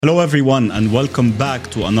Hello, everyone, and welcome back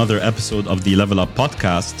to another episode of the Level Up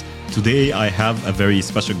podcast. Today, I have a very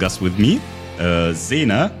special guest with me,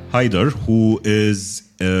 Zaiena Haider, who is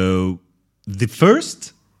the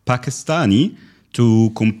first Pakistani to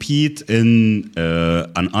compete in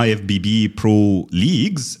an IFBB Pro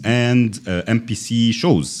Leagues and MPC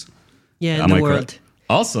shows. Yeah, in the world. Correct?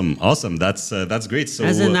 Awesome. That's great. So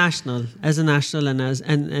as a national, and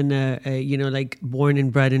like born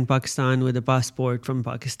and bred in Pakistan with a passport from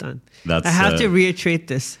Pakistan. I have to reiterate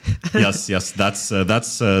this. yes. That's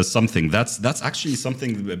something. That's actually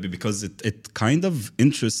something because it kind of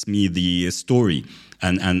interests me, the story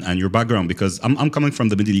and your background, because I'm coming from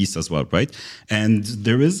the Middle East as well, right? And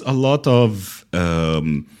there is a lot of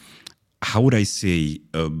how would I say?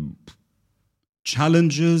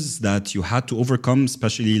 Challenges that you had to overcome,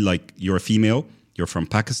 especially like you're a female, you're from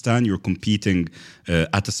Pakistan, you're competing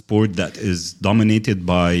at a sport that is dominated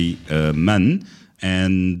by men,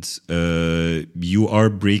 and you are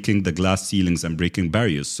breaking the glass ceilings and breaking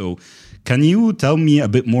barriers. So can you tell me a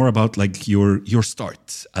bit more about like your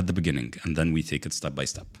start at the beginning, and then we take it step by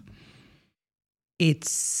step?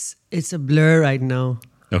 It's a blur right now.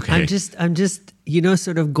 Okay. I'm just,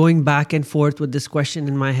 sort of going back and forth with this question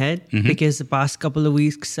in my head because the past couple of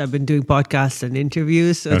weeks I've been doing podcasts and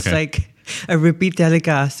interviews. So it's like a repeat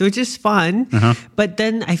telecast, which is fun. But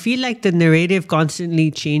then I feel like the narrative constantly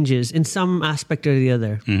changes in some aspect or the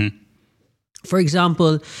other. For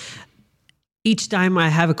example, each time I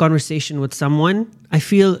have a conversation with someone, I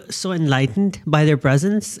feel so enlightened by their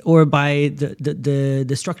presence or by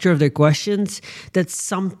the structure of their questions that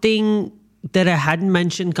something that I hadn't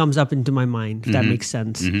mentioned comes up into my mind, if that makes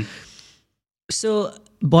sense. So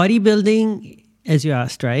bodybuilding, as you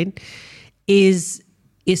asked, right, is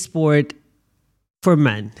a sport for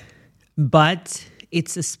men, but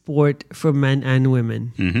it's a sport for men and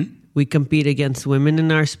women. We compete against women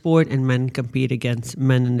in our sport and men compete against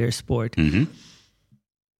men in their sport.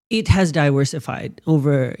 It has diversified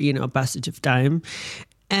over, a passage of time,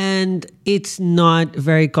 and it's not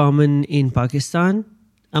very common in Pakistan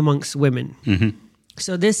amongst women.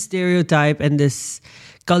 So this stereotype and this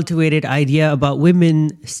cultivated idea about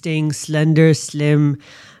women staying slender, slim,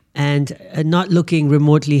 and not looking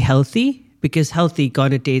remotely healthy, because healthy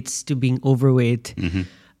connotates to being overweight,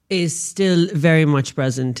 is still very much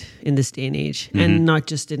present in this day and age. And not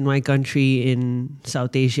just in my country, in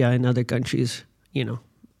South Asia and other countries,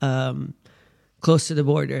 close to the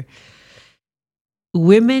border.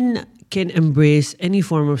 Women can embrace any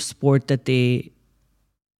form of sport that they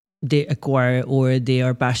acquire or they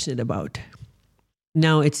are passionate about.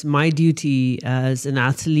 Now, it's my duty as an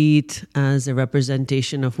athlete, as a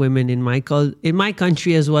representation of women in my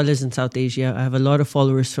country as well as in South Asia. I have a lot of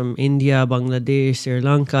followers from India, Bangladesh, Sri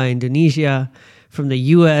Lanka, Indonesia, from the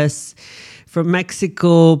US, from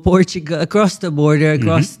Mexico, Portugal, across the border,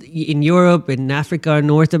 across in Europe, in Africa,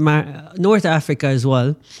 North Africa as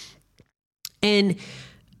well. And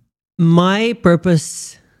my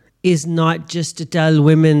purpose is not just to tell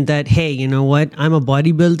women that, hey, you know what, I'm a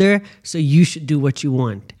bodybuilder, so you should do what you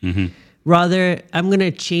want. Rather, I'm going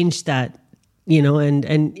to change that,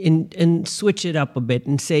 and switch it up a bit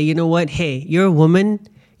and say, you know what, hey, you're a woman,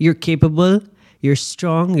 you're capable, you're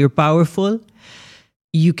strong, you're powerful.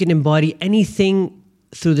 You can embody anything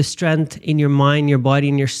through the strength in your mind, your body,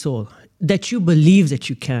 and your soul that you believe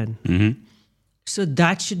that you can. So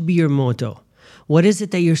that should be your motto. What is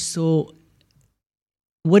it that you're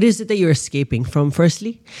escaping from,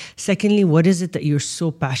 firstly? Secondly, what is it that you're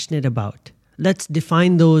so passionate about? Let's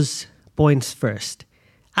define those points first.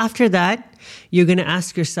 After that, you're going to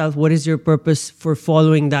ask yourself, what is your purpose for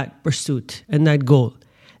following that pursuit and that goal?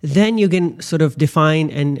 Then you can sort of define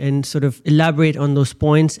and sort of elaborate on those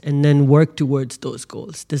points and then work towards those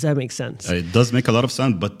goals. Does that make sense? It does make a lot of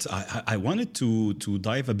sense, but I wanted to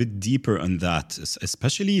dive a bit deeper on that,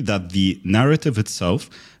 especially that the narrative itself,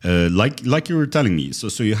 like you were telling me.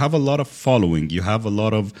 So you have a lot of following, you have a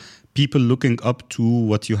lot of people looking up to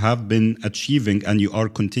what you have been achieving and you are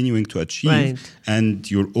continuing to achieve, right. And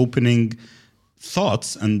you're opening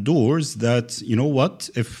thoughts and doors that, you know what,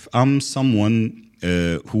 if I'm someone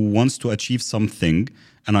who wants to achieve something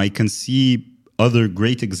and I can see other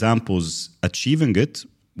great examples achieving it,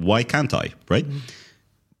 why can't I, right?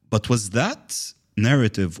 But was that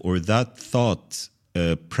narrative or that thought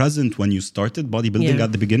present when you started bodybuilding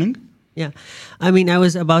at the beginning? Yeah. I mean, I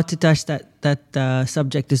was about to touch that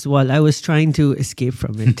subject as well. I was trying to escape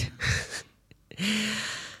from it.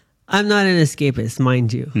 I'm not an escapist,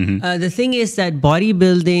 mind you. The thing is that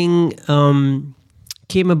bodybuilding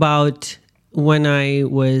came about when I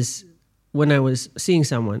was when I was seeing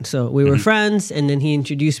someone. So we were friends, and then he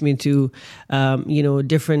introduced me to,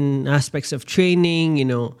 different aspects of training,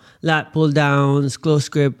 lat pull downs, close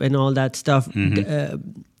grip, and all that stuff,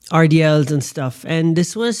 RDLs and stuff. And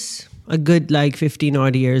this was a good 15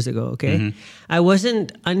 odd years ago. Okay. I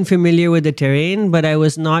wasn't unfamiliar with the terrain, but I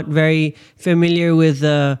was not very familiar with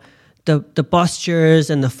the postures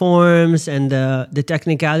and the forms and the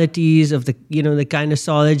technicalities of the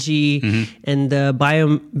kinesiology and the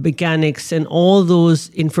biomechanics and all those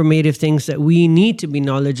informative things that we need to be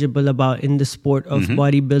knowledgeable about in the sport of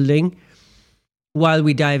bodybuilding while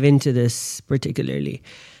we dive into this particularly.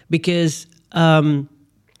 Because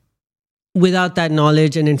without that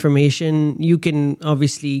knowledge and information, you can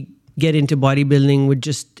obviously get into bodybuilding with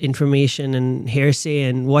just information and hearsay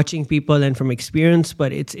and watching people and from experience,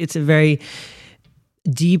 but it's a very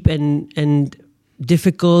deep and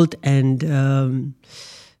difficult and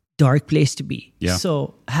dark place to be. Yeah.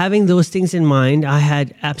 So having those things in mind, I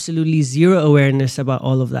had absolutely zero awareness about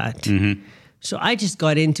all of that. So I just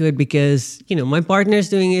got into it because, my partner's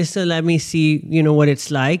doing it, so let me see, what it's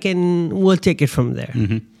like, and we'll take it from there.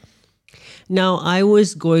 Now, I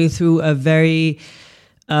was going through a very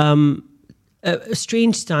a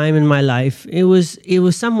strange time in my life. It was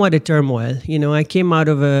somewhat a turmoil. I came out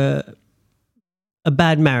of a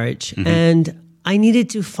bad marriage, and I needed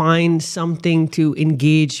to find something to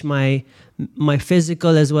engage my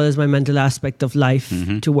physical as well as my mental aspect of life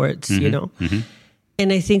towards,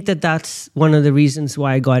 And I think that's one of the reasons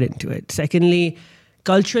why I got into it. Secondly,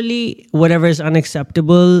 culturally, whatever is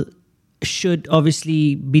unacceptable should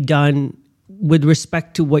obviously be done with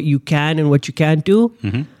respect to what you can and what you can't do.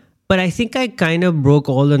 But I think I kind of broke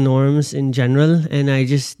all the norms in general, and I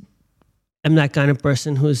just am that kind of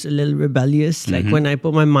person who's a little rebellious. Like when I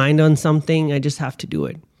put my mind on something, I just have to do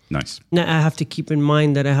it. Nice. Now I have to keep in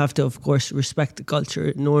mind that I have to, of course, respect the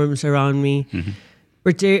culture, norms around me,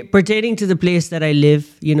 pertaining to the place that I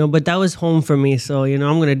live, but that was home for me. So, I'm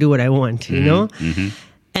going to do what I want,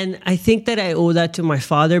 And I think that I owe that to my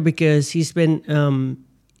father, because he's been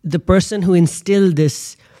the person who instilled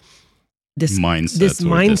this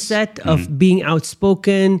mindset of being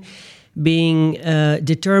outspoken, being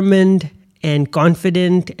determined and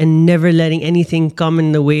confident, and never letting anything come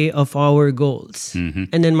in the way of our goals.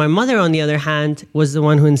 And then my mother, on the other hand, was the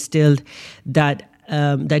one who instilled that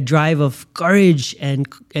drive of courage and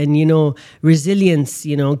resilience.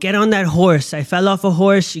 Get on that horse. I fell off a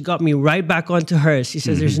horse. She got me right back onto hers. She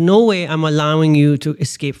says, there's no way I'm allowing you to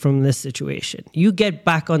escape from this situation. You get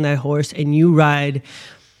back on that horse and you ride,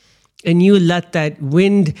 and you let that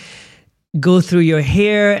wind go through your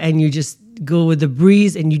hair, and you just go with the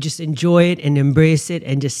breeze, and you just enjoy it and embrace it,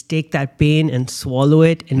 and just take that pain and swallow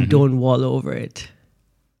it, and don't wallow over it.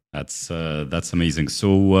 That's amazing. So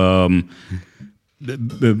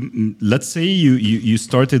let's say you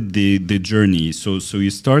started the journey. So you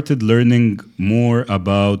started learning more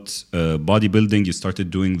about bodybuilding. You started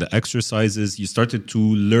doing the exercises. You started to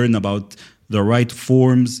learn about the right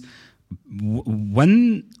forms.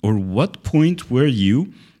 When or what point were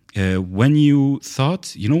you when you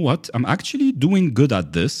thought, what, I'm actually doing good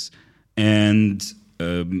at this, and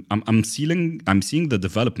I'm seeing the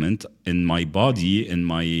development in my body, in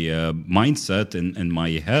my mindset, in my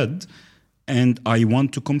head, and I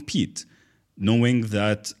want to compete, knowing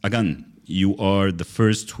that, again, you are the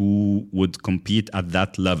first who would compete at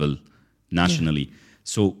that level nationally. Yeah.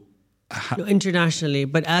 So no, internationally,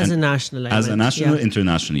 but as a national.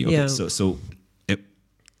 Internationally. Okay. Yeah. So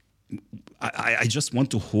I just want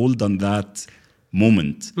to hold on that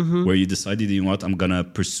moment where you decided, what, I'm going to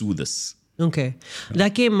pursue this. Okay.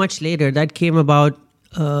 That came much later. That came about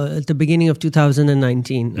at the beginning of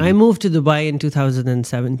 2019. I moved to Dubai in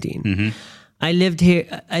 2017. I lived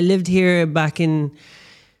here back in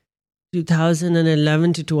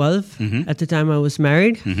 2011 to 12. At the time I was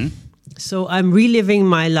married. So I'm reliving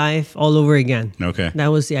my life all over again. Okay. That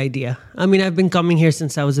was the idea. I mean, I've been coming here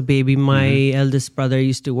since I was a baby. My eldest brother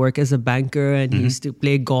used to work as a banker, and he used to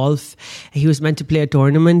play golf. He was meant to play a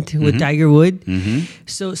tournament with Tiger Woods.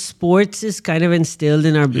 So sports is kind of instilled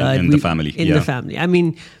in our blood. In the family. The family. I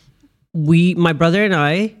mean, my brother and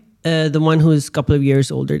I, the one who's a couple of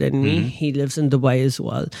years older than me, he lives in Dubai as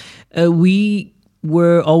well. We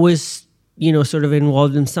were always sort of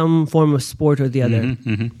involved in some form of sport or the other.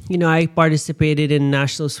 I participated in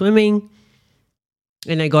national swimming,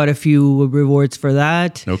 and I got a few rewards for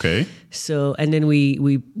that. Okay. So, and then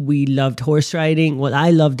we loved horse riding. Well, I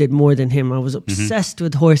loved it more than him. I was obsessed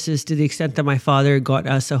with horses, to the extent that my father got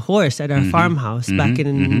us a horse at our farmhouse back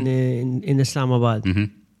in Islamabad.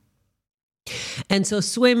 And so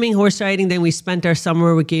swimming, horse riding, then we spent our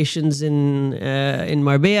summer vacations in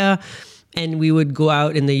Marbella. And we would go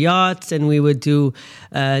out in the yachts and we would do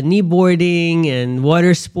knee boarding and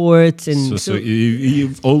water sports. And so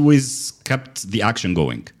you've always kept the action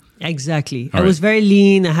going. Exactly. I was very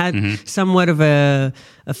lean. I had somewhat of a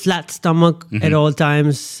flat stomach at all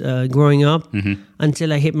times growing up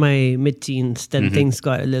until I hit my mid-teens. Then things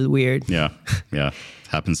got a little weird. Yeah.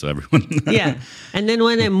 Happens to everyone. Yeah. And then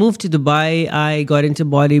when I moved to Dubai, I got into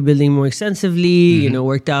bodybuilding more extensively,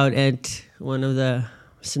 worked out at one of the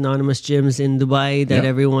synonymous gyms in Dubai that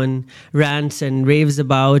everyone rants and raves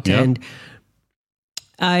about. Yeah. And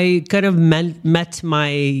I kind of met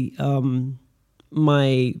my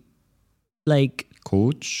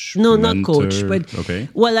coach? No, mentor, not coach, but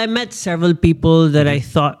well, I met several people that I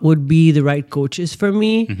thought would be the right coaches for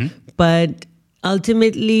me. But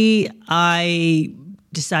ultimately, I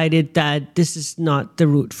decided that this is not the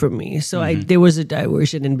route for me. So there was a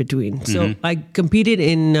diversion in between. So I competed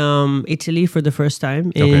in Italy for the first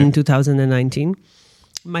time in 2019.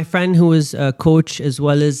 My friend, who was a coach as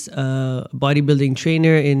well as a bodybuilding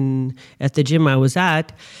trainer at the gym I was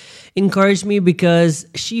at, encouraged me because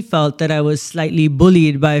she felt that I was slightly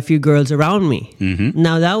bullied by a few girls around me.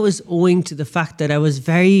 Now, that was owing to the fact that I was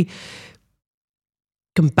very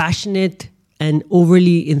compassionate and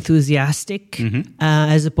overly enthusiastic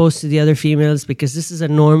as opposed to the other females, because this is a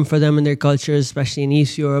norm for them in their cultures, especially in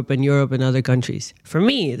East Europe and Europe and other countries. For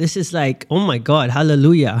me, this is like, oh my God,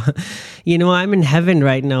 hallelujah. I'm in heaven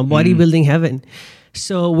right now, bodybuilding heaven.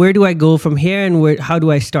 So where do I go from here and how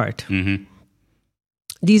do I start?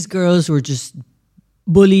 These girls were just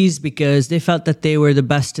bullies because they felt that they were the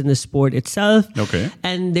best in the sport itself.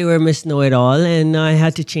 And they were Miss Know-It-All, and I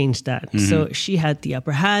had to change that. So she had the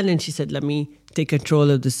upper hand, and she said, let me take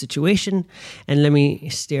control of the situation and let me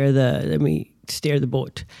steer the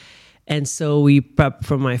boat. And so we prepped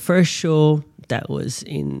for my first show that was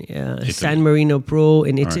in San Marino Pro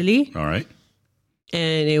in Italy. All right.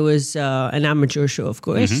 And it was an amateur show, of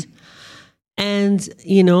course. And,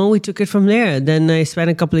 we took it from there. Then I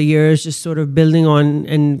spent a couple of years just sort of building on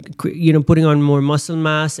and, putting on more muscle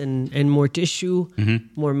mass and more tissue,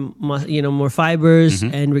 more fibers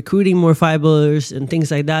and recruiting more fibers and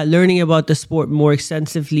things like that. Learning about the sport more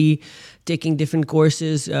extensively, taking different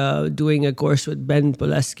courses, doing a course with Ben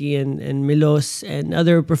Poleski and Milos and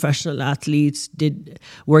other professional athletes, did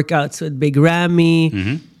workouts with Big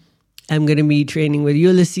Ramy. I'm going to be training with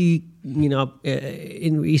Ulysses,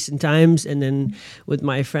 in recent times. And then with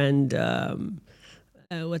my friend,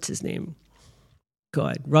 what's his name?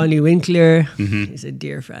 God, Ronnie Winkler. He's a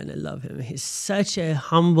dear friend. I love him. He's such a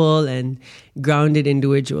humble and grounded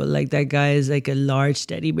individual. Like, that guy is like a large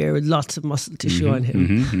teddy bear with lots of muscle tissue on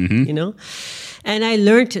him, And I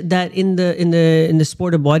learned that in the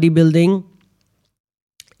sport of bodybuilding,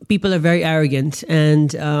 people are very arrogant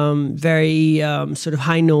and very sort of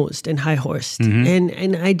high-nosed and high-horsed.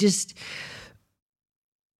 And I just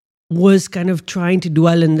was kind of trying to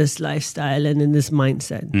dwell in this lifestyle and in this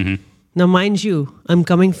mindset. Now, mind you, I'm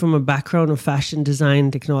coming from a background of fashion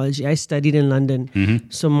design technology. I studied in London.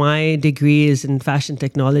 So my degree is in fashion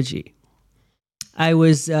technology. I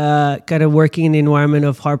was kind of working in the environment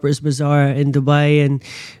of Harper's Bazaar in Dubai and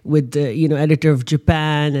with the editor of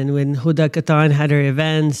Japan, and when Huda Katan had her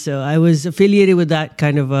events. So I was affiliated with that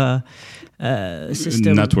kind of a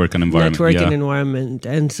system. Network and environment.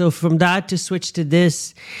 And so from that to switch to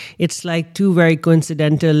this, it's like two very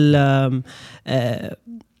coincidental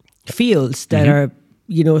fields that are,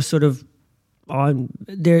 sort of on,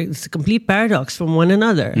 there's a complete paradox from one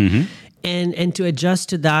another. And to adjust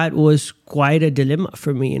to that was quite a dilemma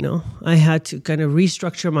for me, I had to kind of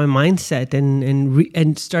restructure my mindset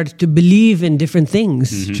and start to believe in different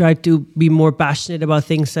things, try to be more passionate about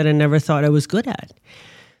things that I never thought I was good at.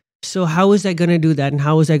 So how was I going to do that, and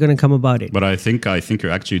how was I going to come about it? But I think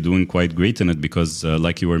you're actually doing quite great in it, because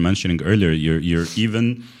like you were mentioning earlier, you're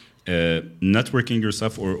even networking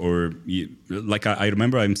yourself, or like I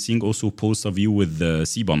remember I'm seeing also posts of you with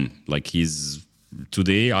Sibam, like he's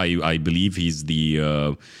today I believe he's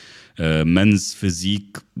the men's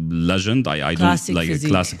physique legend. I don't like physique. A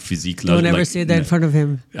classic physique legend. Don't ever say that in front of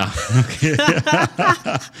him. Okay.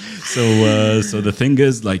 So the thing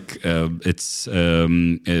is, like, it's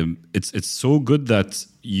so good that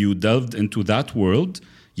you delved into that world,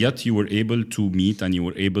 yet you were able to meet and you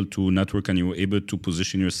were able to network and you were able to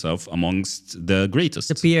position yourself amongst the greatest.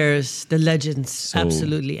 The peers, the legends,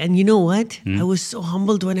 absolutely. And you know what? I was so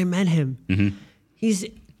humbled when I met him.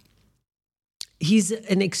 He's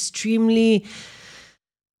an extremely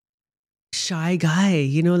shy guy,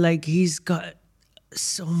 like he's got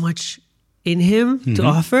so much in him to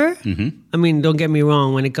offer. I mean, don't get me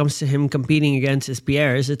wrong, when it comes to him competing against his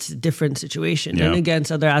peers, it's a different situation and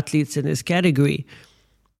against other athletes in his category,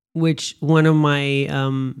 which one of my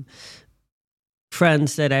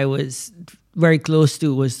friends that I was very close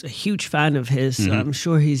to was a huge fan of his. So I'm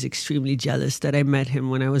sure he's extremely jealous that I met him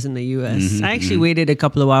when I was in the US. I actually waited a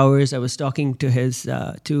couple of hours. I was talking to his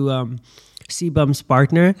CBum's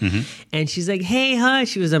partner, and she's like, "Hey, huh?"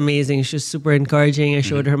 She was amazing. She was super encouraging. I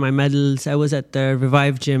showed her my medals. I was at the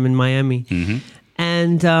Revive gym in Miami,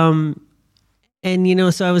 and you know,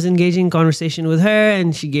 so I was engaging in conversation with her,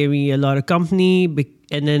 and she gave me a lot of company.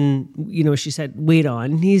 And then, you know, she said, "Wait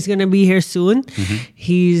on, he's gonna be here soon."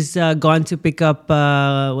 He's gone to pick up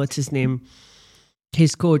what's his name,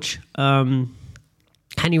 his coach.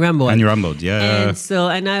 Hani Rambo. Hani Rambo, yeah. And so,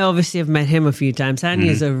 and I obviously have met him a few times. Hani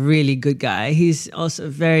is a really good guy. He's also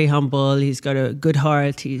very humble. He's got a good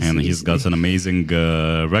heart. He's got an amazing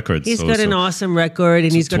record. He's got an awesome record,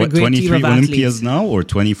 and he's got a great team of 23 athletes. Olympias now, or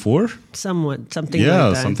 24? Something like that.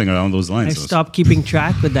 Yeah, something around those lines. I stopped keeping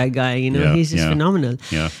track with that guy. You know, he's just phenomenal.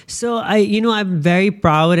 Yeah. So I'm very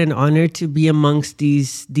proud and honored to be amongst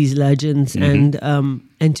these legends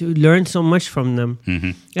and to learn so much from them,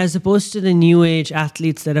 as opposed to the new age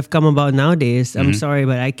athletes that have come about nowadays. I'm sorry,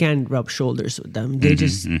 but I can't rub shoulders with them. They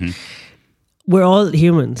just, we're all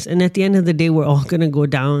humans, and at the end of the day, we're all gonna go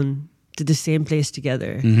down to the same place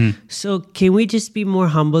together. So can we just be more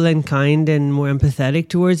humble and kind and more empathetic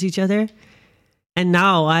towards each other? And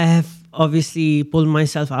now I have obviously pulled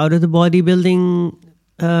myself out of the bodybuilding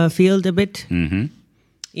field a bit.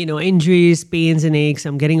 You know, injuries, pains and aches.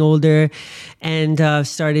 I'm getting older, and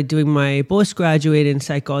started doing my postgraduate in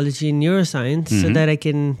psychology and neuroscience so that I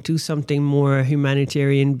can do something more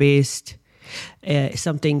humanitarian based,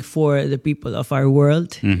 something for the people of our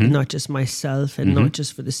world, not just myself and not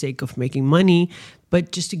just for the sake of making money,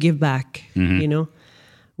 but just to give back. You know,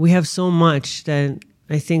 we have so much that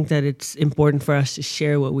I think that it's important for us to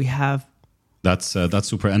share what we have. That's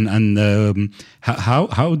super. And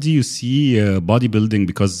how do you see bodybuilding?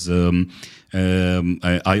 Because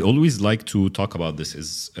I always like to talk about this.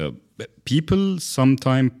 Is people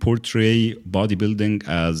sometimes portray bodybuilding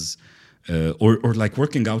as or like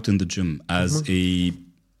working out in the gym as a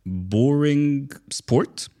boring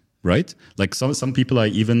sport, right? Like some people,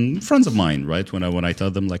 even friends of mine, right? When I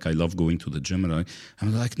tell them like I love going to the gym, and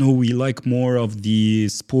I'm like, no, we like more of the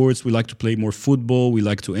sports. We like to play more football. We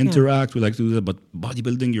like to interact. We like to do that. But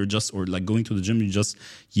bodybuilding, or like going to the gym, you're just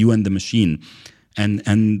you and the machine,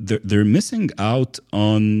 and they're missing out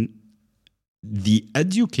on the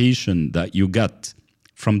education that you get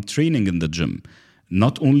from training in the gym.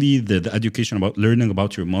 Not only the education about learning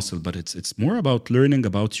about your muscle, but it's more about learning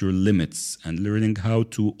about your limits and learning how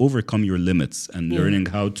to overcome your limits and learning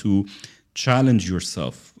how to challenge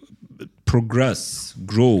yourself, progress,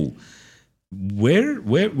 grow.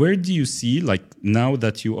 Where do you see, like now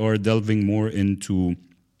that you are delving more into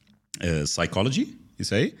psychology, you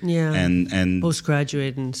say? Yeah. And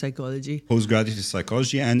postgraduate in psychology. Postgraduate in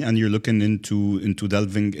psychology, and you're looking into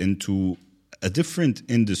delving into a different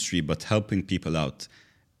industry, but helping people out.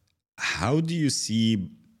 How do you see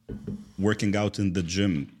working out in the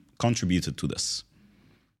gym contributed to this?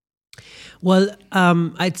 Well,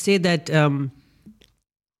 I'd say that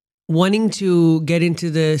wanting to get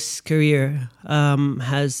into this career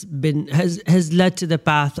has led to the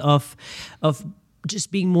path of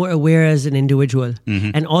just being more aware as an individual,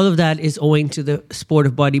 and all of that is owing to the sport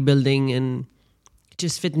of bodybuilding and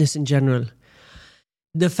just fitness in general.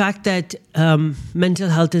 The fact that mental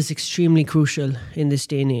health is extremely crucial in this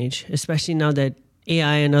day and age, especially now that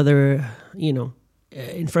AI and other,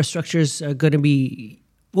 infrastructures are going to be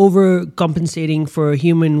overcompensating for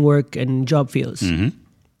human work and job fields.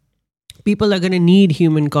 People are going to need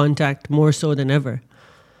human contact more so than ever.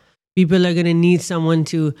 People are going to need someone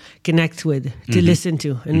to connect with, to listen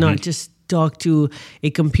to, and not just talk to a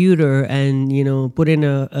computer and put in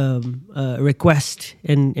a request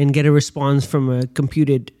and get a response from a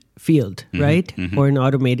computed field, right? Or an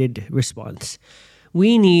automated response.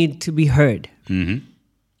 We need to be heard.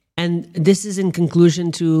 And this is in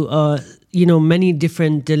conclusion to many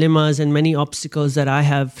different dilemmas and many obstacles that I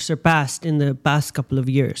have surpassed in the past couple of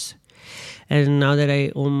years. And now that I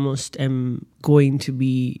almost am going to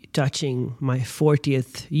be touching my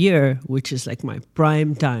 40th year, which is like my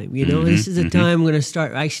prime time, this is the time I'm going to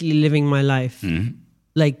start actually living my life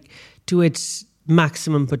like to its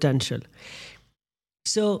maximum potential.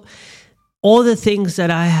 So all the things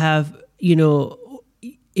that I have,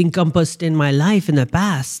 encompassed in my life in the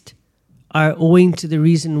past are owing to the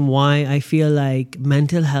reason why I feel like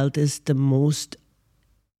mental health is the most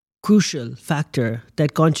crucial factor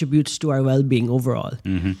that contributes to our well-being overall.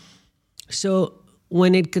 So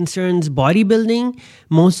when it concerns bodybuilding,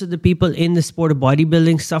 most of the people in the sport of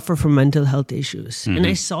bodybuilding suffer from mental health issues. And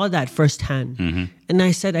I saw that firsthand. And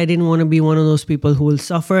I said I didn't want to be one of those people who will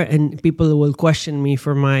suffer and people who will question me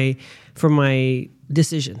for my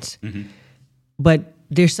decisions. But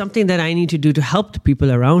there's something that I need to do to help the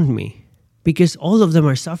people around me, because all of them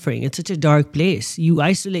are suffering. It's such a dark place. You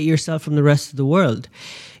isolate yourself from the rest of the world.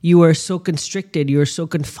 You are so constricted. You are so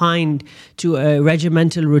confined to a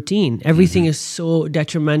regimental routine. Everything is so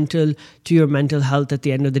detrimental to your mental health at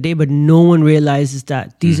the end of the day, but no one realizes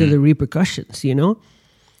that these are the repercussions, you know?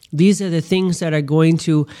 These are the things that are going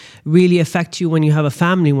to really affect you when you have a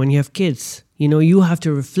family, when you have kids. You know, you have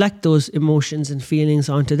to reflect those emotions and feelings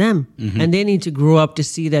onto them. And they need to grow up to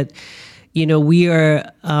see that, you know, we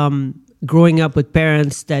are growing up with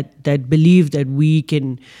parents that believe that we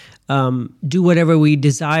can do whatever we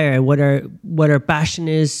desire, and what our passion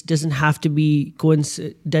is doesn't have to be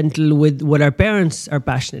coincidental with what our parents are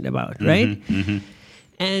passionate about, right?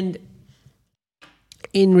 And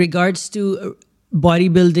in regards to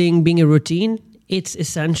bodybuilding being a routine, it's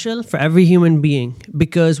essential for every human being,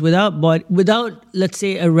 because without let's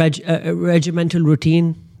say a regimental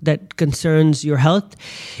routine that concerns your health,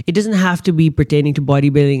 it doesn't have to be pertaining to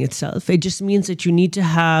bodybuilding itself. It just means that you need to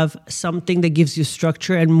have something that gives you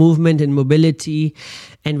structure and movement and mobility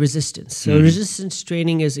and resistance. So resistance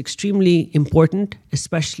training is extremely important,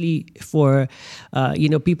 especially for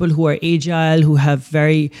people who are agile, who have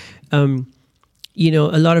very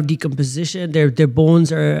a lot of decomposition. Their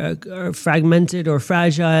bones are fragmented or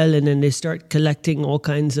fragile, and then they start collecting all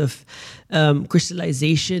kinds of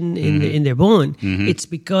crystallization in their bone. It's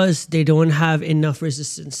because they don't have enough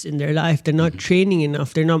resistance in their life. They're not training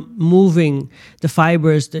enough. They're not moving the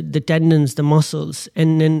fibers, the tendons, the muscles.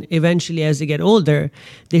 And then eventually, as they get older,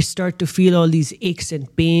 they start to feel all these aches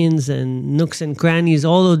and pains and nooks and crannies.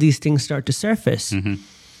 All of these things start to surface.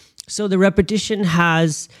 So the repetition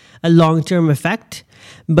has a long-term effect,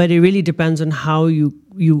 but it really depends on how you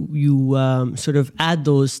sort of add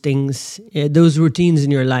those things, those routines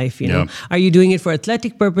in your life. You know, are you doing it for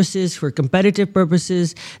athletic purposes, for competitive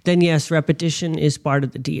purposes? Then yes, repetition is part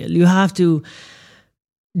of the deal. You have to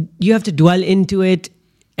dwell into it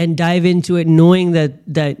and dive into it, knowing that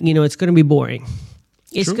it's going to be boring.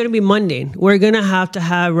 It's going to be mundane. We're going to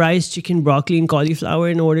have rice, chicken, broccoli, and cauliflower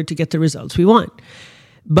in order to get the results we want.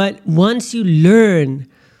 But once you learn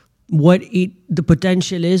what the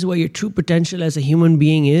potential is, what your true potential as a human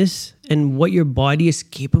being is, and what your body is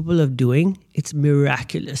capable of doing, it's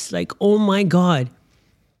miraculous. Like, oh my God.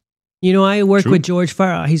 You know, I work with George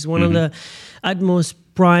Farah. He's one of the utmost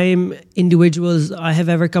prime individuals I have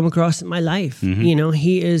ever come across in my life. You know,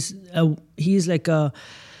 he's like a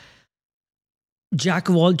jack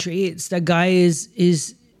of all trades. That guy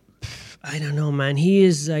is I don't know, man. He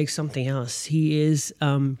is like something else. He is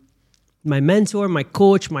my mentor, my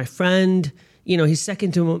coach, my friend. You know, he's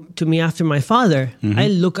second to me after my father. I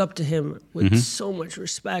look up to him with so much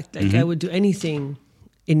respect. Like I would do anything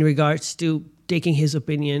in regards to taking his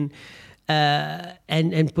opinion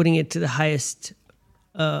and putting it to the highest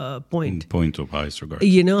point. Point of highest regard.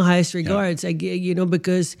 You know, highest regards. Yeah.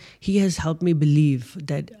 Because he has helped me believe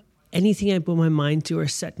that anything I put my mind to or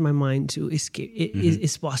set my mind to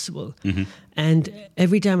is possible. And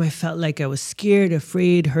every time I felt like I was scared,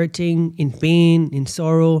 afraid, hurting, in pain, in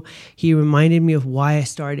sorrow, he reminded me of why I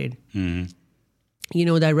started. You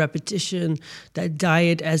know, that repetition, that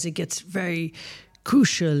diet, as it gets very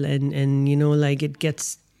crucial and like it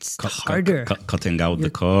gets harder. Cutting out the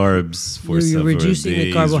carbs for you're reducing days,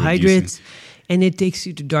 the carbohydrates. And it takes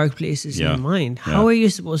you to dark places in your mind. How are you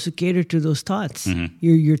supposed to cater to those thoughts?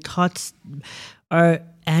 Your thoughts are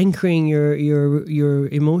anchoring your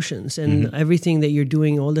emotions and everything that you're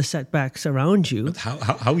doing, all the setbacks around you. But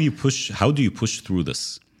how do you push through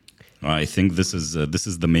this? I think this is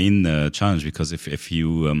the main challenge, because if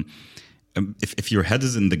your head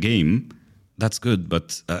is in the game, that's good.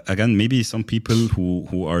 But again, maybe some people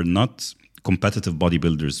who are not competitive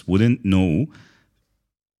bodybuilders wouldn't know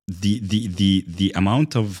the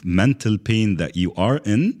amount of mental pain that you are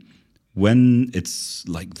in when it's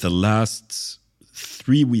like the last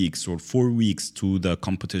 3 weeks or 4 weeks to the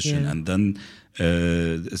competition, and then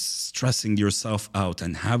stressing yourself out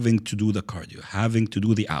and having to do the cardio, having to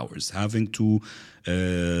do the hours, having to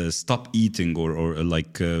stop eating or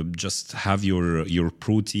just have your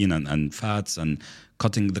protein and fats and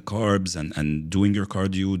cutting the carbs and doing your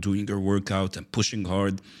cardio, doing your workout and pushing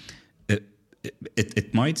hard.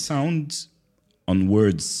 It might sound on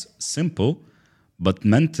words simple, but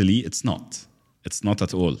mentally it's not. It's not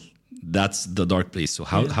at all. that's the dark place. So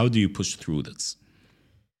how do you push through this?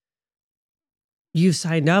 You've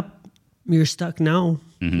signed up. You're stuck now.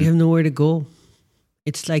 You have nowhere to go.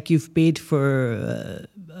 It's like you've paid for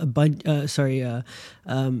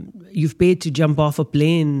you've paid to jump off a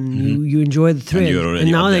plane. You enjoy the thrill,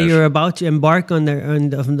 and now that you're about to embark on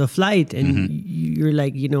the flight, and you're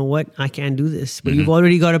like, you know what, I can't do this. But you've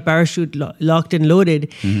already got a parachute locked and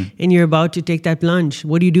loaded, and you're about to take that plunge.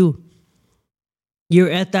 What do? You're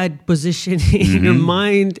at that position in your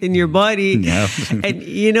mind, in your body. And,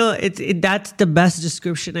 you know, that's the best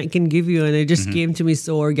description I can give you. And it just came to me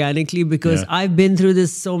so organically because I've been through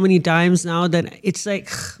this so many times now that it's like,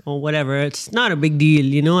 oh, whatever. It's not a big deal.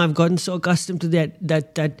 You know, I've gotten so accustomed to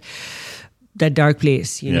that dark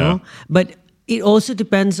place, you know. But it also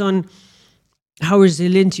depends on how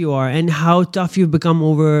resilient you are and how tough you've become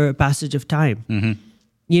over a passage of time.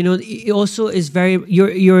 You know, it also is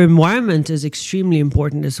your environment is extremely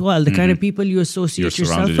important as well. The kind of people you associate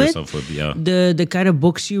yourself with, the kind of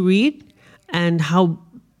books you read, and how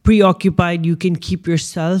preoccupied you can keep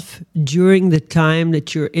yourself during the time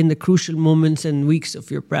that you're in the crucial moments and weeks of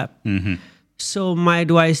your prep. So my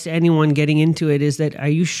advice to anyone getting into it is that, are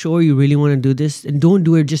you sure you really want to do this? And don't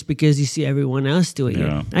do it just because you see everyone else doing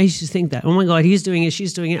it. I used to think that, oh my God, he's doing it,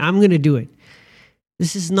 she's doing it, I'm going to do it.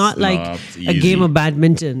 This is not like a game of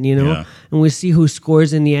badminton, you know, and we'll see who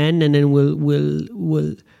scores in the end, and then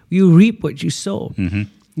you reap what you sow.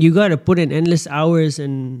 You got to put in endless hours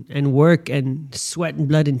and work and sweat and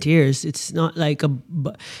blood and tears. It's not like a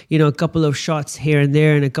couple of shots here and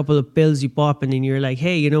there and a couple of pills you pop, and then you're like,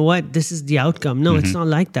 hey, you know what? This is the outcome. No, it's not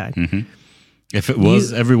like that. If it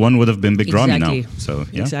was, everyone would have been Big Ramy now. So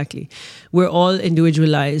exactly, we're all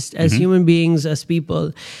individualized as human beings, as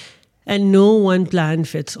people. And no one plan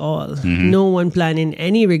fits all. No one plan in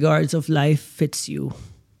any regards of life fits you.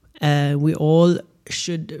 We all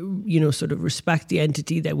should, you know, sort of respect the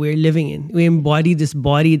entity that we're living in. We embody this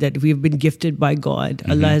body that we've been gifted by God.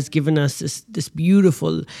 Allah has given us this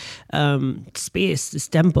beautiful space, this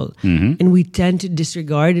temple. And we tend to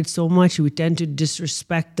disregard it so much. We tend to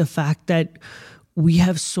disrespect the fact that we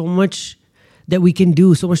have so much that we can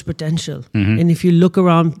do, so much potential. And if you look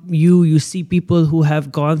around you see people who have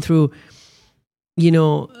gone through, you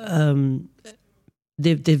know,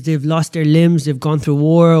 they've lost their limbs, they've gone through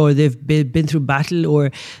war, or they've been through battle,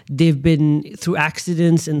 or they've been through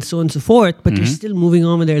accidents and so on and so forth, but they're still moving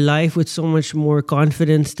on with their life with so much more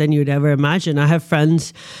confidence than you'd ever imagine. I have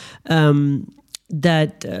friends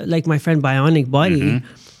that, like my friend Bionic Body,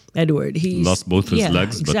 Edward, he's lost both his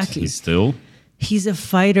legs, but he's a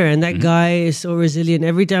fighter, and that guy is so resilient.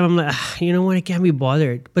 Every time I'm like, you know what, I can't be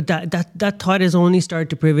bothered. But that thought has only started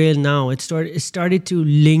to prevail now. It started to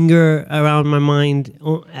linger around my mind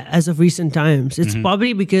as of recent times. It's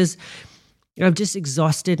probably because I've just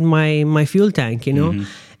exhausted my fuel tank, you know,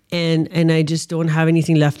 and I just don't have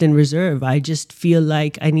anything left in reserve. I just feel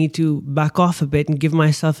like I need to back off a bit and give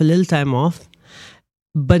myself a little time off.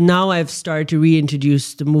 But now I've started to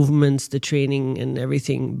reintroduce the movements, the training and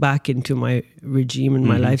everything back into my regime and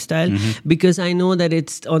my lifestyle, because I know that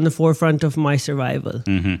it's on the forefront of my survival.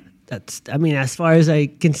 That's, I mean, as far as I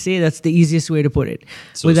can say, that's the easiest way to put it.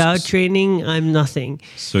 So, without training, I'm nothing.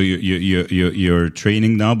 So you're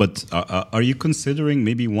training now, but are you considering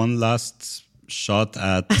maybe one last shot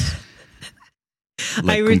at...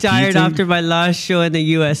 I retired after my last show in the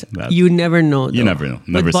US. You never know, though. You never know.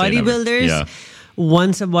 Never With bodybuilders... Yeah.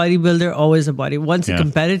 Once a bodybuilder, always a body. Once a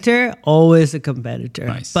competitor, always a competitor.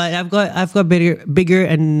 Nice. But I've got bigger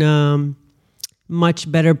and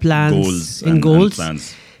much better plans and goals.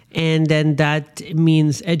 Plans. And then that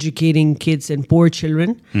means educating kids and poor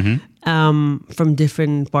children from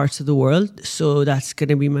different parts of the world. So that's going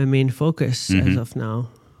to be my main focus as of now.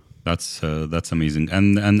 That's amazing.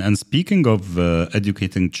 And speaking of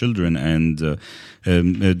educating children and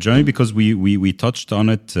Johnny, because we touched on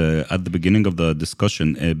it at the beginning of the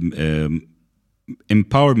discussion,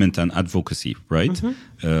 empowerment and advocacy, right?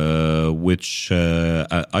 Which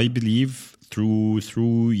I believe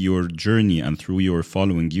through your journey and through your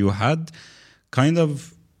following, you had kind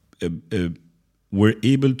of were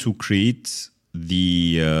able to create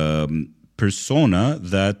the persona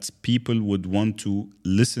that people would want to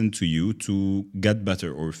listen to you to get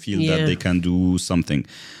better or feel that they can do something.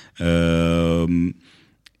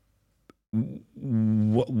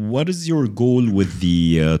 What is your goal with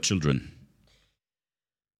the children?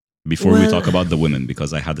 Before we talk about the women,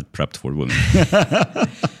 because I had it prepped for women.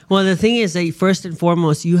 Well, the thing is that first and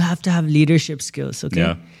foremost, you have to have leadership skills, okay?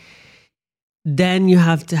 Yeah. Then you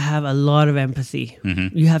have to have a lot of empathy.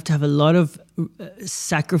 You have to have a lot of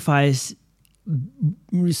sacrifice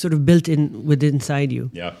sort of built in inside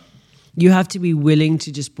you. Yeah. You have to be willing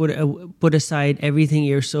to just put aside everything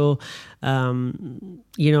you're so,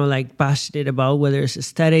 like passionate about, whether it's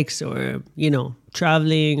aesthetics or,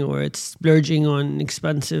 traveling, or it's splurging on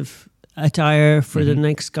expensive attire for the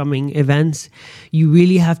next coming events. You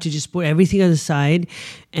really have to just put everything aside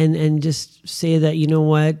and just say that, you know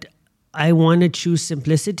what, I want to choose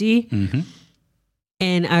simplicity.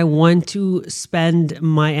 And I want to spend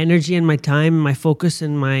my energy and my time, my focus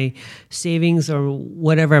and my savings or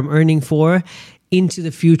whatever I'm earning for into the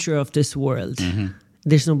future of this world.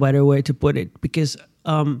 There's no better way to put it, because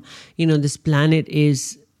this planet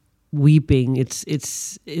is weeping.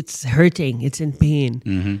 It's hurting. It's in pain.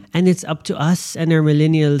 And it's up to us and our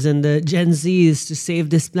millennials and the Gen Zs to save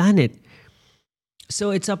this planet. So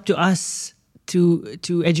it's up to us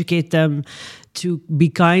to educate them, to be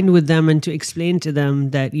kind with them, and to explain to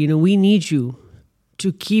them that, we need you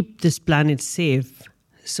to keep this planet safe.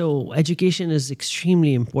 So education is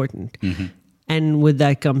extremely important. And with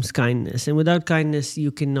that comes kindness. And without kindness, you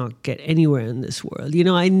cannot get anywhere in this world.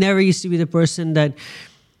 I never used to be the person that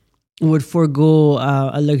would forego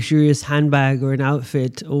a luxurious handbag or an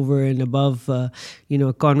outfit over and above, a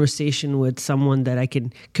conversation with someone that I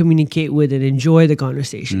can communicate with and enjoy the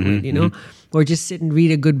conversation with, or just sit and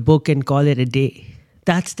read a good book and call it a day.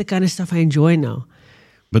 That's the kind of stuff I enjoy now.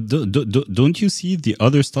 But don't you see the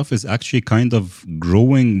other stuff is actually kind of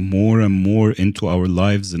growing more and more into our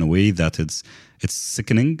lives in a way that it's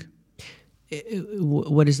sickening?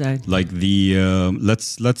 What is that? Like the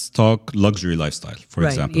let's talk luxury lifestyle, for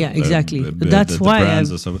example. Yeah, exactly. That's why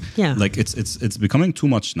brands or something. Yeah, like it's becoming too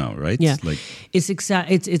much now, right? Yeah, like it's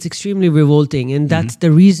extremely revolting, and that's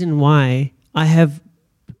the reason why I have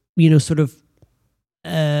sort of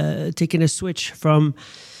taken a switch from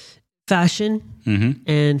fashion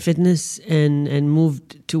and fitness and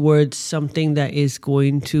moved towards something that is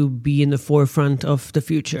going to be in the forefront of the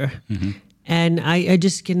future. And I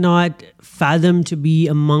just cannot fathom to be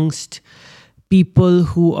amongst people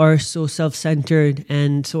who are so self-centered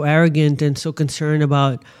and so arrogant and so concerned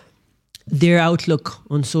about their outlook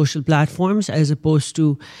on social platforms as opposed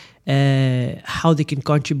to how they can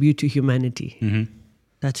contribute to humanity.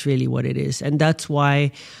 That's really what it is. And that's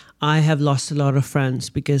why I have lost a lot of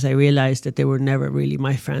friends, because I realized that they were never really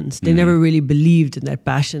my friends. They never really believed in that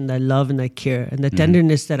passion, that love, and that care, and the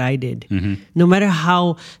tenderness that I did. No matter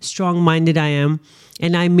how strong-minded I am,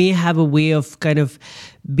 and I may have a way of kind of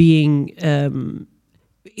being,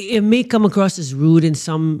 it may come across as rude in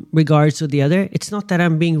some regards or the other. It's not that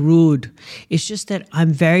I'm being rude. It's just that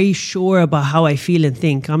I'm very sure about how I feel and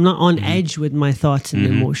think. I'm not on edge with my thoughts and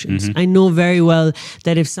emotions. I know very well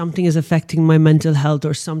that if something is affecting my mental health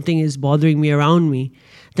or something is bothering me around me,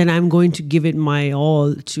 then I'm going to give it my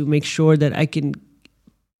all to make sure that I can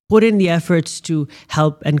put in the efforts to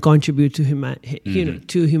help and contribute to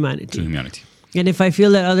to humanity. And if I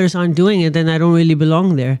feel that others aren't doing it, then I don't really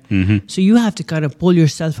belong there. So you have to kind of pull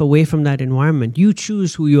yourself away from that environment. You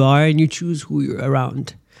choose who you are and you choose who you're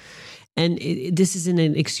around. And this isn't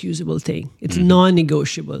an excusable thing. It's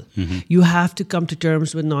non-negotiable. You have to come to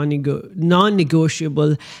terms with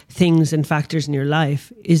non-negotiable things and factors in your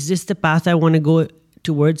life. Is this the path I want to go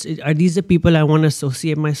towards? Are these the people I want to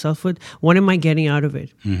associate myself with? What am I getting out of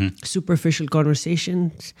it? Superficial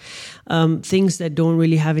conversations, things that don't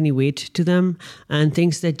really have any weight to them, and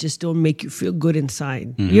things that just don't make you feel good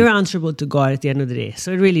inside. You're answerable to God at the end of the day,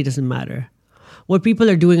 so it really doesn't matter. What people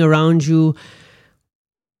are doing around you,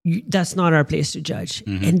 that's not our place to judge.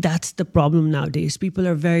 And that's the problem nowadays. People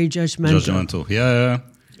are very judgmental. Yeah.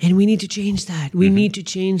 And we need to change that. We need to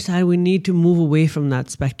change that. We need to move away from that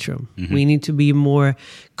spectrum. We need to be more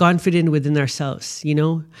confident within ourselves,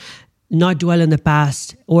 not dwell in the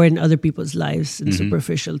past or in other people's lives and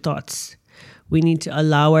superficial thoughts. We need to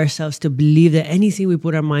allow ourselves to believe that anything we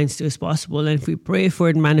put our minds to is possible. And if we pray for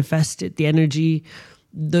it and manifest it, the energy,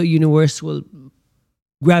 the universe will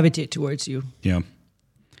gravitate towards you. Yeah.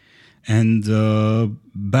 And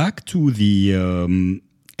back to the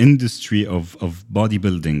industry of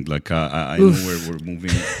bodybuilding, like I know we're moving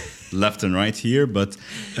left and right here, but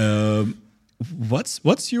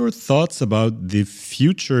what's your thoughts about the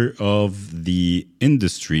future of the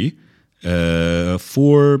industry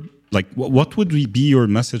for, like, what would be your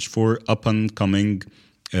message for up and coming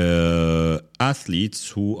athletes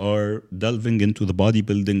who are delving into the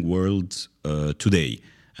bodybuilding world today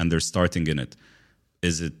and they're starting in it?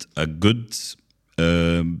 Is it a good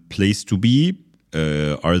place to be?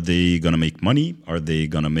 Are they going to make money? Are they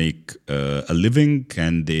going to make a living?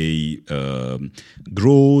 Can they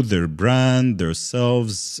grow their brand,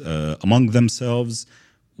 themselves, among themselves?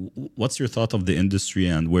 What's your thought of the industry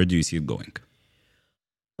and where do you see it going?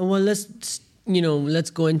 Well, let's let's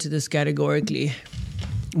go into this categorically.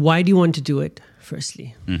 Why do you want to do it,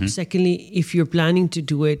 firstly? Secondly, if you're planning to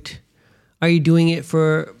do it, are you doing it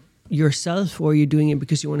for yourself or are you doing it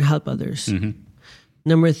because you want to help others?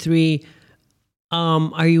 Number 3,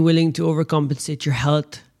 are you willing to overcompensate your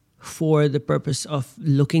health for the purpose of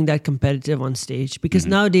looking that competitive on stage? Because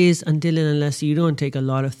nowadays, until and unless you don't take a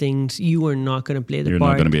lot of things, you are not going to play the part. You're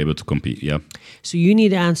not going to be able to compete, yeah. So you need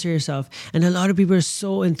to answer yourself. And a lot of people are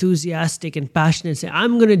so enthusiastic and passionate, say,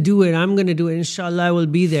 I'm going to do it, inshallah, I will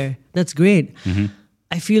be there. That's great.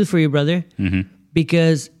 I feel for you, brother.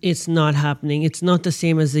 Because it's not happening. It's not the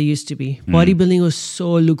same as they used to be. Bodybuilding was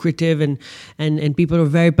so lucrative and people were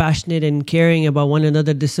very passionate and caring about one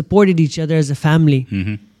another. They supported each other as a family.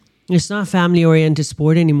 It's not family-oriented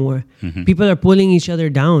sport anymore. People are pulling each other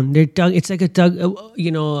down. It's like a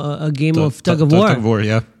a game of tug of war. Tug of war,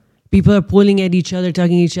 yeah. People are pulling at each other,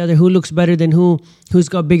 tugging each other. Who looks better than who? Who's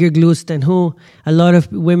got bigger glutes than who? A lot of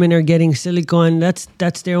women are getting silicone.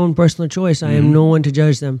 That's their own personal choice. I am no one to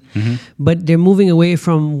judge them. But they're moving away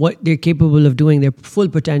from what they're capable of doing, their full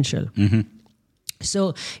potential.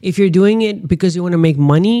 So if you're doing it because you want to make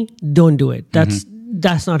money, don't do it.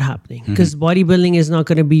 That's not happening, because bodybuilding is not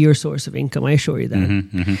going to be your source of income. I assure you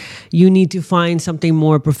that. You need to find something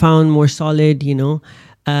more profound, more solid,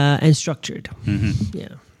 and structured.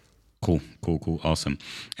 Yeah. Cool. Awesome.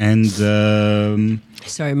 And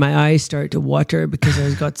sorry, my eyes started to water because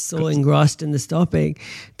I got so engrossed in this topic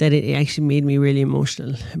that it actually made me really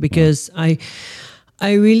emotional, because I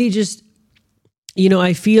really just,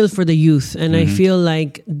 I feel for the youth, and I feel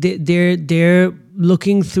like they're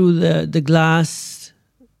looking through the glass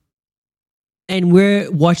and we're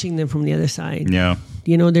watching them from the other side. Yeah.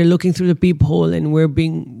 They're looking through the peephole and we're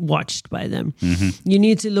being watched by them. You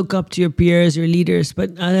need to look up to your peers, your leaders,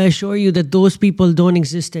 but I assure you that those people don't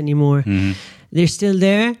exist anymore. They're still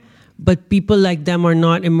there, but people like them are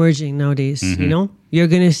not emerging nowadays. You're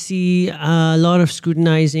going to see a lot of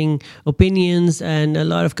scrutinizing opinions and a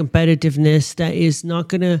lot of competitiveness that is not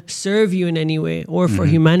going to serve you in any way or for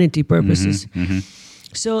humanity purposes.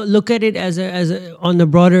 So look at it as a on the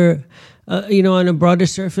broader on a broader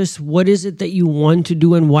surface. What is it that you want to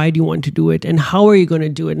do and why do you want to do it, and how are you going to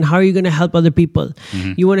do it, and how are you going to help other people?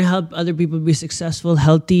 You want to help other people be successful,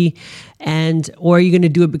 healthy, or are you going to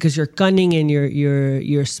do it because you're cunning and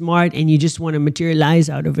you're smart and you just want to materialize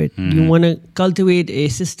out of it? You want to cultivate a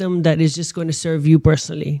system that is just going to serve you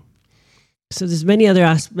personally. So there's many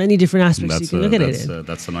different aspects you can look at it.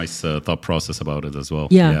 That's a nice thought process about it as well.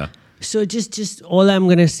 Yeah. So just all I'm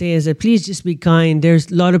going to say is that please just be kind. There's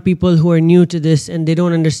a lot of people who are new to this and they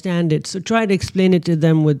don't understand it. So try to explain it to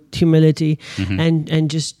them with humility and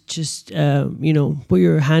just put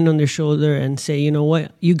your hand on their shoulder and say, you know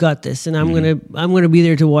what, you got this, and I'm gonna be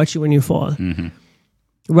there to watch you when you fall,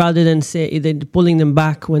 rather than pulling them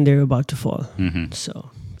back when they're about to fall. So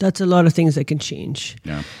that's a lot of things that can change.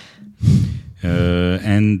 Yeah.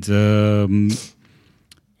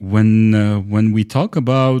 When we talk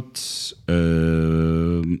about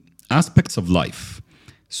aspects of life,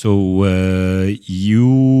 so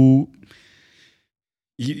you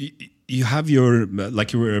have your,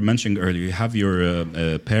 like you were mentioning earlier, you have your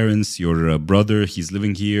parents, your brother, he's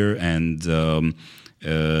living here, and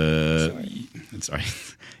sorry,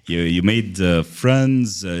 you made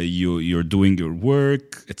friends, you're doing your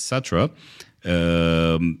work, etc.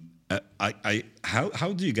 How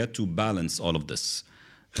do you get to balance all of this?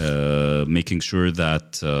 Making sure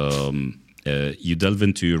that you delve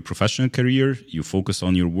into your professional career, you focus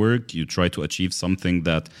on your work, you try to achieve something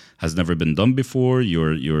that has never been done before,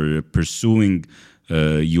 you're pursuing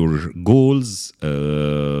your goals,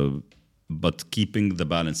 but keeping the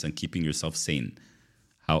balance and keeping yourself sane.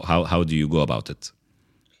 How do you go about it?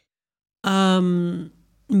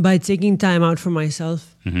 By taking time out for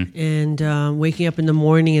myself and waking up in the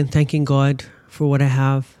morning and thanking God for what I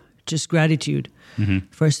have. Just gratitude,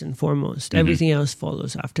 first and foremost. Everything else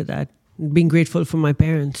follows after that. Being grateful for my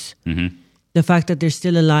parents. The fact that they're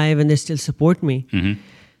still alive and they still support me.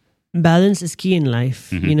 Balance is key in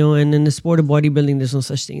life, and in the sport of bodybuilding, there's no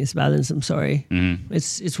such thing as balance. I'm sorry.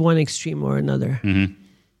 It's one extreme or another.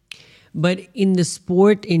 But in the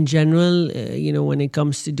sport in general, when it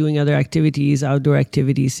comes to doing other activities, outdoor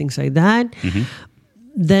activities, things like that,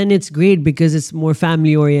 then it's great because it's more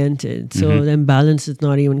family oriented. So then balance is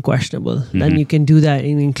not even questionable. Then you can do that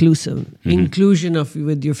in inclusion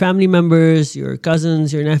with your family members, your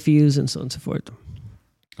cousins, your nephews, and so on and so forth.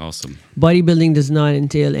 Awesome. Bodybuilding does not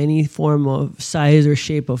entail any form of size or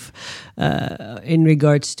shape of in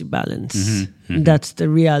regards to balance. That's the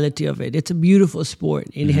reality of it. It's a beautiful sport.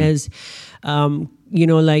 It has,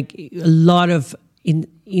 like a lot of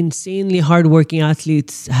insanely hardworking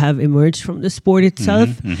athletes have emerged from the sport itself.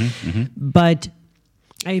 But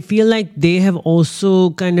I feel like they have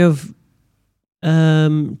also kind of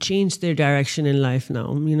changed their direction in life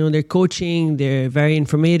now. You know, they're coaching, they're very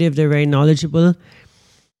informative, they're very knowledgeable.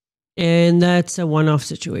 And that's a one-off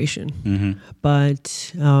situation.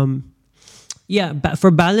 But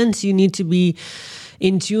for balance, you need to be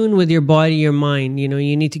in tune with your body, your mind. You know,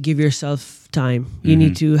 you need to give yourself time. You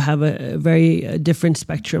need to have a very different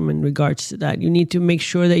spectrum in regards to that. You need to make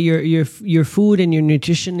sure that your food and your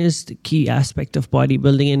nutrition is the key aspect of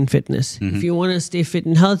bodybuilding and fitness. If you want to stay fit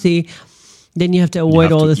and healthy, then you have to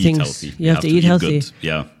avoid all the things. Healthy. You have to eat healthy. Good.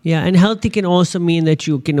 Yeah. Yeah, and healthy can also mean that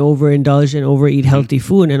you can overindulge and overeat healthy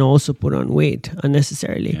food and also put on weight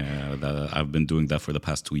unnecessarily. Yeah, I've been doing that for the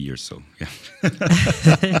past 2 years. So yeah.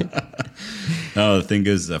 No, the thing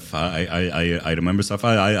is, I remember stuff.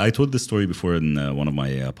 I told this story before in one of my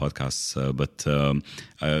podcasts, but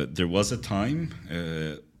there was a time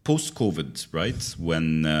post-COVID, right,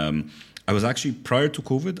 when I was actually, prior to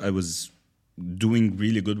COVID, I was doing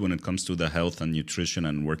really good when it comes to the health and nutrition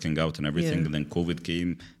and working out and everything. Yeah. And then COVID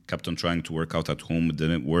came, kept on trying to work out at home. It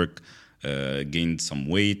didn't work, gained some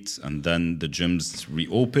weight. And then the gyms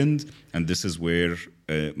reopened. And this is where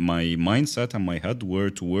my mindset and my head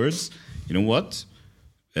were towards, you know what?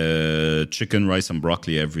 Chicken, rice, and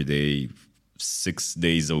broccoli every day, 6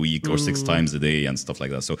 days a week or 6 times a day and stuff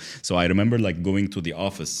like that. So I remember like going to the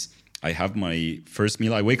office. I have my first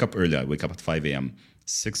meal. I wake up early. I wake up at 5 a.m.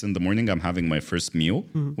 6 in the morning, I'm having my first meal,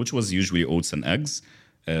 which was usually oats and eggs.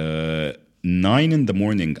 9 in the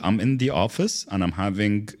morning, I'm in the office and I'm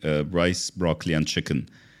having rice, broccoli, and chicken.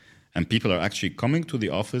 And people are actually coming to the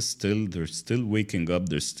office still. They're still waking up.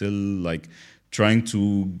 They're still like trying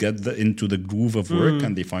to get into the groove of work.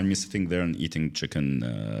 And they find me sitting there and eating chicken,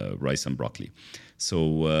 rice, and broccoli. So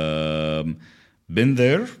been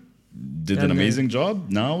there, did an amazing job.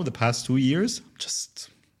 Now, the past 2 years, just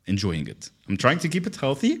enjoying it. I'm trying to keep it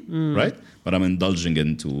healthy, right? But I'm indulging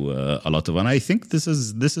into a lot of, and I think this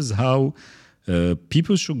is how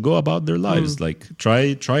people should go about their lives. Like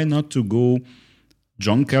try not to go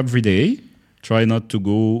junk every day. Try not to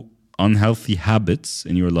go unhealthy habits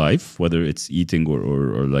in your life, whether it's eating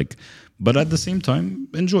or like, but at the same time,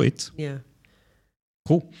 enjoy it. Yeah.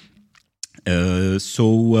 Cool.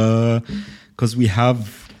 So because we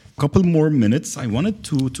have couple more minutes, I wanted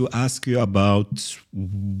to ask you about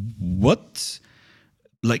what,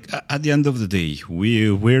 like at the end of the day,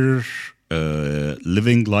 we're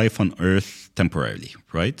living life on Earth temporarily,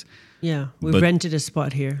 right? Yeah, we've rented a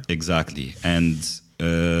spot here. Exactly, and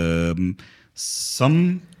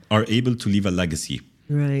some are able to leave a legacy.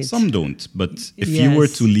 Right. Some don't, but if you were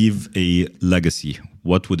to leave a legacy,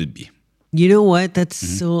 what would it be? You know what? That's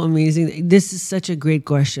so amazing. This is such a great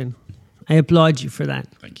question. I applaud you for that.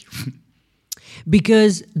 Thank you.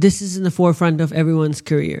 Because this is in the forefront of everyone's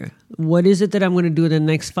career. What is it that I'm going to do in the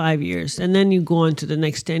next 5 years? And then you go on to the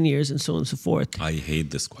next 10 years and so on and so forth. I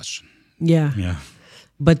hate this question. Yeah. Yeah.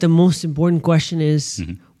 But the most important question is,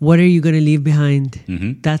 what are you going to leave behind?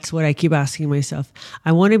 That's what I keep asking myself.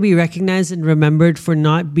 I want to be recognized and remembered for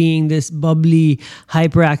not being this bubbly,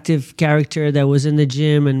 hyperactive character that was in the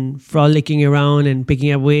gym and frolicking around and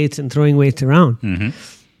picking up weights and throwing weights around.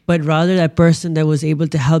 But rather that person that was able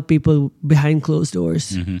to help people behind closed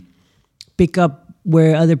doors pick up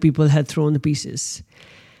where other people had thrown the pieces.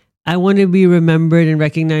 I want to be remembered and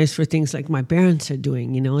recognized for things like my parents are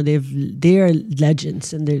doing. You know, they are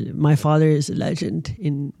legends, and my father is a legend.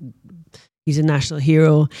 He's a national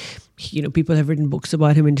hero. You know, people have written books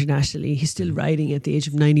about him internationally. He's still writing at the age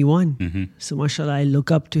of 91. So, mashallah, I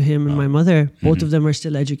look up to him and my mother. Both of them are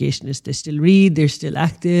still educationists. They still read. They're still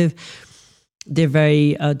active. They're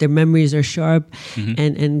very. Their memories are sharp,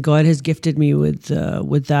 and God has gifted me with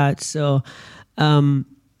that. So.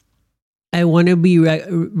 I want to be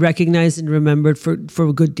recognized and remembered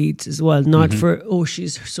for good deeds as well, not for, oh,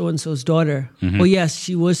 she's so-and-so's daughter. Oh, yes,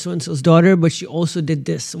 she was so-and-so's daughter, but she also did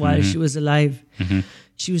this while she was alive.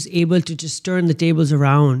 She was able to just turn the tables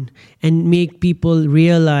around and make people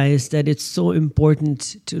realize that it's so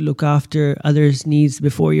important to look after others' needs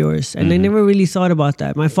before yours. And I never really thought about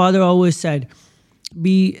that. My father always said,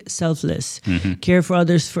 be selfless, care for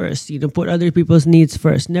others first, you know, put other people's needs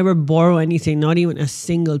first, never borrow anything, not even a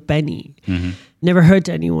single penny, never hurt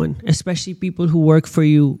anyone, especially people who work for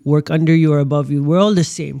you, work under you or above you. We're all the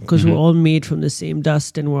same because we're all made from the same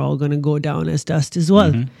dust and we're all going to go down as dust as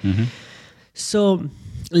well. So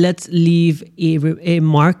let's leave a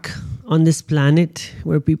mark on this planet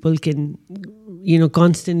where people can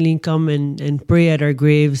constantly come and pray at our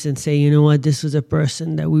graves and say, you know what, this was a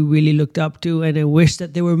person that we really looked up to, and I wish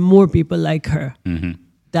that there were more people like her.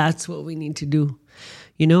 That's what we need to do.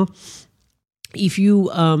 If you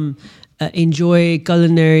enjoy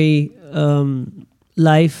culinary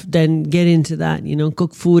life, then get into that.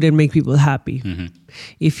 Cook food and make people happy.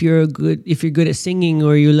 If you're good at singing,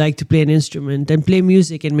 or you like to play an instrument, then play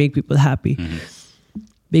music and make people happy.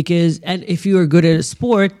 And if you are good at a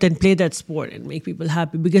sport, then play that sport and make people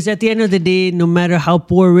happy. Because at the end of the day, no matter how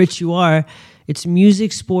poor or rich you are, it's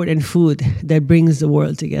music, sport, and food that brings the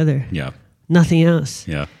world together. Yeah. Nothing else.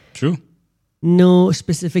 Yeah, true. No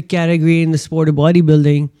specific category in the sport of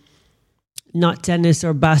bodybuilding, not tennis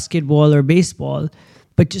or basketball or baseball,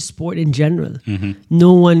 but just sport in general.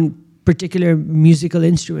 No one particular musical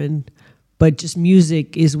instrument, but just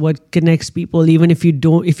music is what connects people. Even if you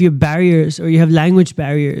have barriers, or you have language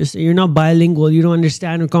barriers, or you're not bilingual, you don't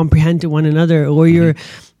understand or comprehend to one another, or you're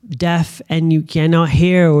deaf and you cannot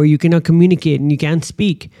hear, or you cannot communicate and you can't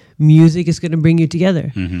speak, music is going to bring you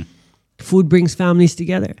together. Food brings families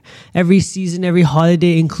together. Every season, every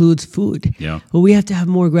holiday includes food. Yeah. But we have to have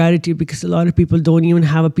more gratitude, because a lot of people don't even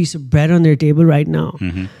have a piece of bread on their table right now.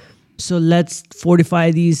 So let's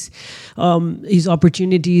fortify these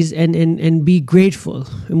opportunities and be grateful,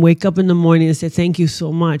 and wake up in the morning and say, thank you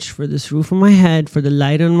so much for this roof on my head, for the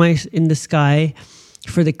light in the sky,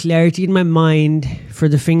 for the clarity in my mind, for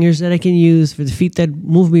the fingers that I can use, for the feet that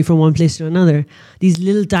move me from one place to another. These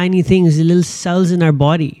little tiny things, the little cells in our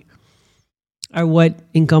body, are what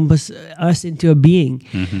encompass us into a being.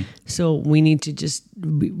 So we need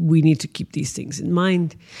to keep these things in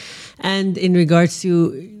mind. And in regards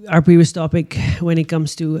to our previous topic, when it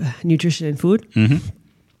comes to nutrition and food,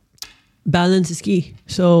 balance is key.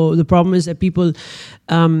 So the problem is that people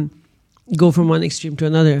go from one extreme to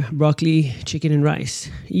another: broccoli, chicken, and rice.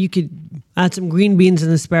 You could add some green beans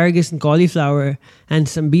and asparagus and cauliflower and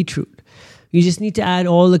some beetroot. You just need to add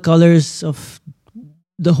all the colors of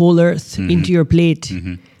the whole earth into your plate,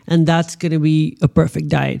 and that's going to be a perfect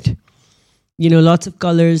diet. Lots of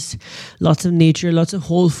colors, lots of nature, lots of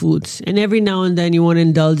whole foods. And every now and then you want to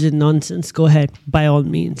indulge in nonsense, go ahead, by all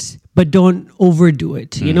means. But don't overdo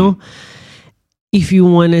it, If you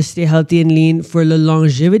want to stay healthy and lean for the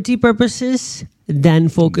longevity purposes, then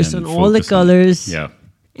focus on all the colors.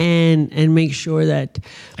 And make sure that,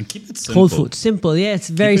 and keep it simple. Whole foods, simple. Yeah, it's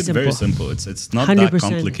very simple. Very simple. It's not 100%. That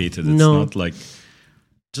complicated. It's not like,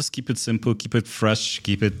 just keep it simple, keep it fresh,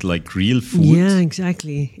 keep it like real food. Yeah,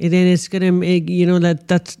 exactly. And then it's gonna make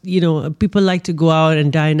that's people like to go out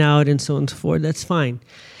and dine out and so on and so forth. That's fine.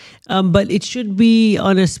 But it should be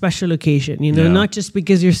on a special occasion, not just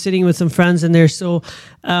because you're sitting with some friends and they're so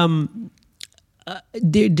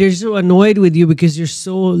they're so annoyed with you because you're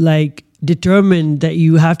so like determined that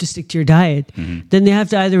you have to stick to your diet. Then they have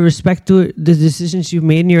to either respect the decisions you've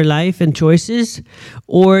made in your life and choices,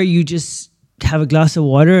 or you just have a glass of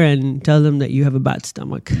water and tell them that you have a bad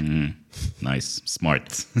stomach. Nice,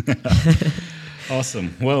 smart.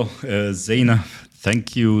 Awesome. Well, Zaiena,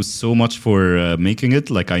 thank you so much for making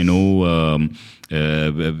it. Like, I know,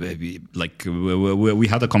 we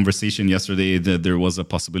had a conversation yesterday that there was a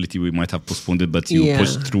possibility we might have postponed it, but you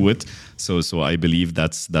pushed through it. So I believe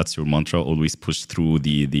that's your mantra. Always push through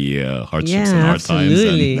the hardships and hard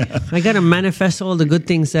absolutely. times. I gotta manifest all the good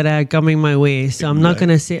things that are coming my way. So I'm not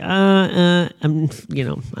gonna say I'm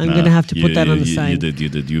gonna have to put that on the side.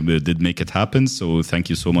 You did make it happen. So thank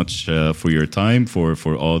you so much for your time, for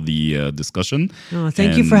all the discussion.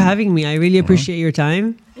 Thank you for having me. I really appreciate your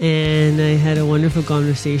time. And I had a wonderful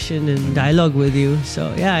conversation and dialogue with you.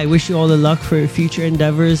 So yeah, I wish you all the luck for future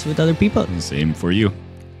endeavors with other people. Same for you.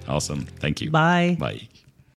 Awesome. Thank you. Bye. Bye.